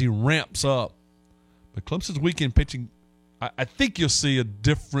as he ramps up. But Clemson's weekend pitching, I think you'll see a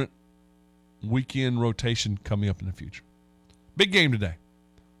different weekend rotation coming up in the future. Big game today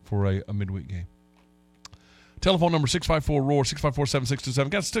for a midweek game. Telephone number 654-ROAR, 654-7627.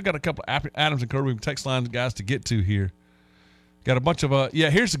 Guys, still got a couple of Adams and Kirby text lines, guys, to get to here. Got a bunch of,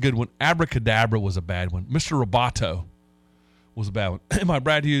 here's a good one. Abracadabra was a bad one. Mr. Roboto was a bad one. My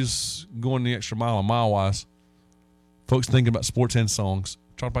Brad Hughes going the extra mile on Mile-Wise. Folks thinking about Sports End songs.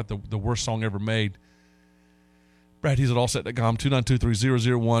 Talk about the worst song ever made. Brad Hughes at allset.com,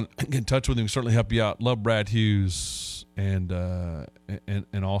 292-3001. Get in touch with him. Certainly help you out. Love Brad Hughes and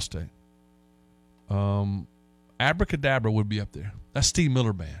Allstate. Abracadabra would be up there. That's Steve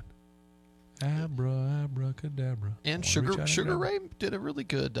Miller Band. Abracadabra. And Sugar Ray did a really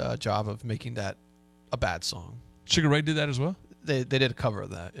good job of making that a bad song. Sugar Ray did that as well? They did a cover of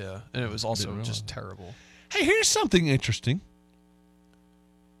that, yeah. And it was also just terrible. Hey, here's something interesting.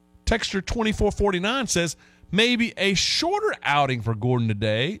 Texter 2449 says, maybe a shorter outing for Gordon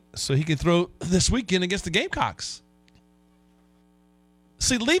today so he can throw this weekend against the Gamecocks.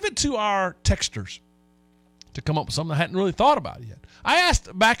 See, leave it to our texters to come up with something I hadn't really thought about yet. I asked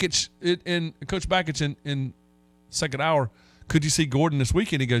Coach Backich in second hour, could you see Gordon this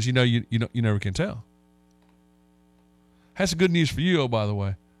weekend? He goes, you never can tell. Has some good news for you, by the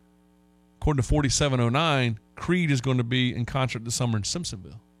way. According to 4709, Creed is going to be in concert this summer in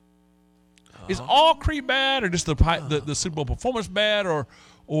Simpsonville. Is all Creed bad, or just the Super Bowl performance bad,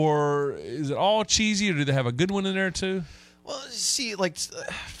 or is it all cheesy, or do they have a good one in there too? Well, see,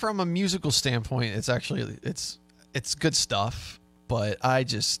 from a musical standpoint, it's actually it's good stuff, but I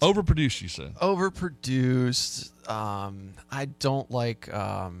just overproduced. You said overproduced. I don't like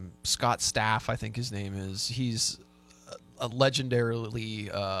Scott Staff. I think his name is. He's a legendarily.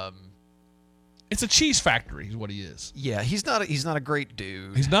 It's a cheese factory, is what he is. Yeah, he's not a great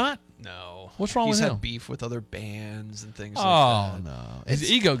dude. He's not? No. What's wrong with him? He's had beef with other bands and things like that. Oh, no. He's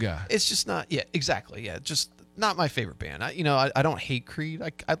an ego guy. It's just not, yeah, exactly. Yeah, just not my favorite band. I don't hate Creed.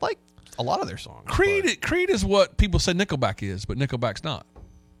 I like a lot of their songs. Creed is what people say Nickelback is, but Nickelback's not.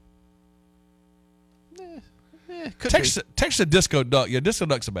 Text a Disco Duck. Yeah, Disco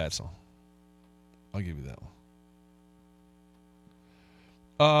Duck's a bad song. I'll give you that one.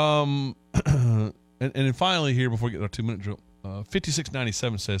 And then finally here, before we get our 2-minute drill,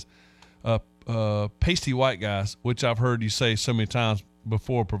 5697 says, pasty white guys, which I've heard you say so many times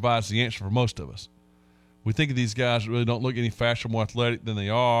before, provides the answer for most of us. We think of these guys that really don't look any faster, more athletic than they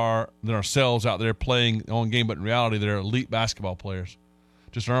are, than ourselves out there playing on game, but in reality, they're elite basketball players.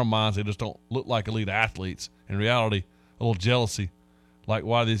 Just in our minds, they just don't look like elite athletes. In reality, a little jealousy. Like,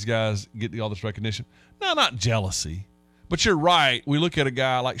 why these guys get all this recognition? No, not jealousy. But you're right. We look at a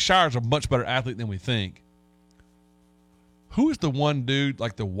guy like Shire's a much better athlete than we think. Who is the one dude,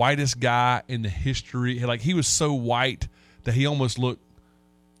 like the whitest guy in the history? Like, he was so white that he almost looked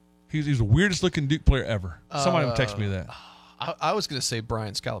 – he was the weirdest looking Duke player ever. Somebody text me that. I was going to say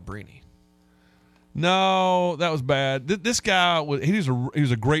Brian Scalabrine. No, that was bad. This guy he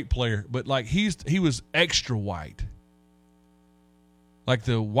was a great player, but like he was extra white, like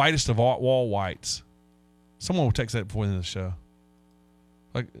the whitest of all whites. Someone will text that before the end of the show.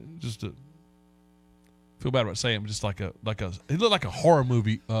 Like, just to feel bad about saying it, but just like a he looked like a horror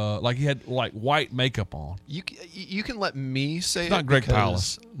movie. Like he had like white makeup on. You can let me say it's not Greg Powell.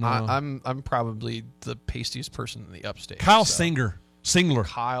 No. I'm probably the pastiest person in the upstate. Kyle Singler.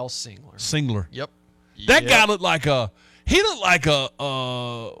 Kyle Singler. Singler. Yep. That guy looked like one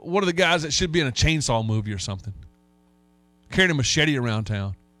of the guys that should be in a chainsaw movie or something. Carrying a machete around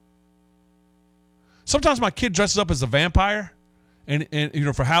town. Sometimes my kid dresses up as a vampire, and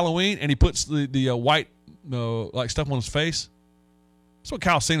for Halloween, and he puts the white like stuff on his face. That's what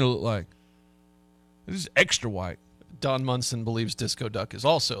Kyle Singler looked like. It's just extra white. Don Munson believes Disco Duck is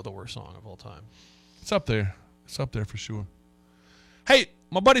also the worst song of all time. It's up there. It's up there for sure. Hey,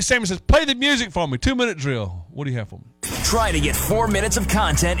 my buddy Sammy says, play the music for me. 2-minute drill. What do you have for me? Try to get 4 minutes of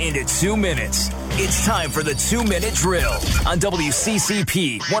content into 2 minutes. It's time for the 2-minute drill on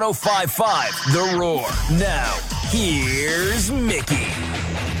WCCP 105.5 The Roar. Now, here's Mickey.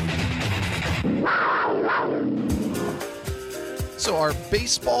 So our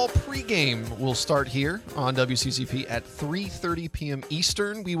baseball pregame will start here on WCCP at 3:30 p.m.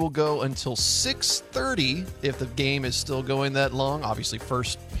 Eastern. We will go until 6:30 if the game is still going that long. Obviously,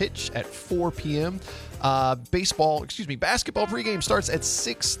 first pitch at 4 p.m. Basketball pregame starts at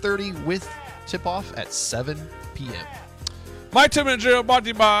 6:30 with tip-off at 7 p.m. My 2-minute drill brought to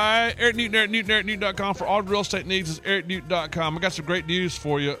you by Eric Newton, EricNewton.com. For all real estate needs is EricNewton.com. I got some great news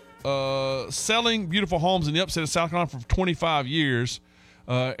for you. Selling beautiful homes in the upstate of South Carolina for 25 years.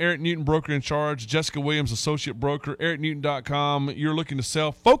 Eric Newton, broker in charge. Jessica Williams, associate broker. EricNewton.com. You're looking to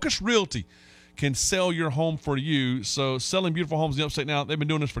sell. Focus Realty can sell your home for you. So selling beautiful homes in the upstate now. They've been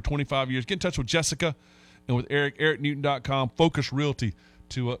doing this for 25 years. Get in touch with Jessica and with Eric. EricNewton.com. Focus Realty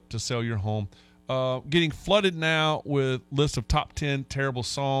to sell your home. Getting flooded now with lists of top 10 terrible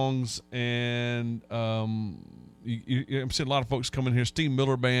songs, and I'm seeing a lot of folks coming here. Steve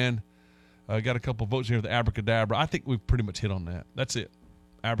Miller Band got a couple of votes here with Abracadabra. I think we've pretty much hit on that. That's it.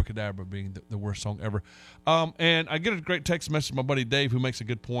 Abracadabra being the worst song ever. And I get a great text message from my buddy Dave, who makes a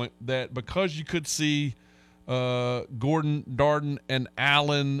good point that because you could see Gordon, Darden, and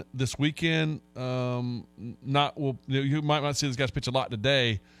Allen this weekend, you might not see these guys pitch a lot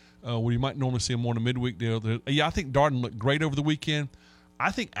today, where you might normally see them more in a midweek deal. Yeah, I think Darden looked great over the weekend. I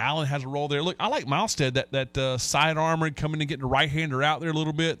think Allen has a role there. Look, I like Milstead, that side armor coming and getting the right-hander out there a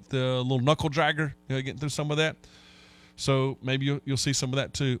little bit, the little knuckle dragger, getting through some of that. So maybe you'll see some of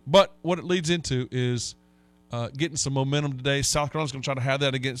that too. But what it leads into is getting some momentum today. South Carolina's going to try to have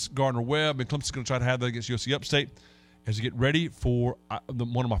that against Gardner-Webb, and Clemson's going to try to have that against USC Upstate as you get ready for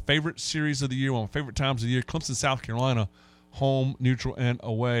one of my favorite series of the year, one of my favorite times of the year, Clemson, South Carolina, home, neutral, and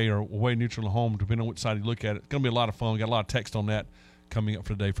away, or away, neutral, and home, depending on which side you look at it. It's going to be a lot of fun. We got a lot of text on that coming up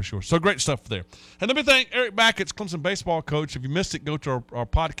for today for sure. So great stuff there. And let me thank Eric Backett's Clemson baseball coach. If you missed it, go to our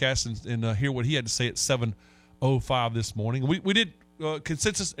podcast and hear what he had to say at 7:05 this morning. We did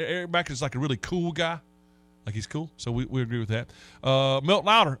consensus. Eric Backett is like a really cool guy. Like, he's cool. So we agree with that. Milt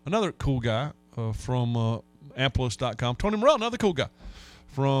Louder, another cool guy from Amplos.com. Tony Morrell, another cool guy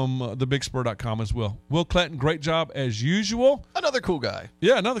from thebigspur.com as well. Will Clanton, great job as usual. Another cool guy.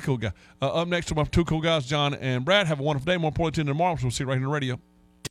 Yeah, another cool guy. Up next to my two cool guys, John and Brad. Have a wonderful day. More importantly, tomorrow, we'll see you right here on the radio.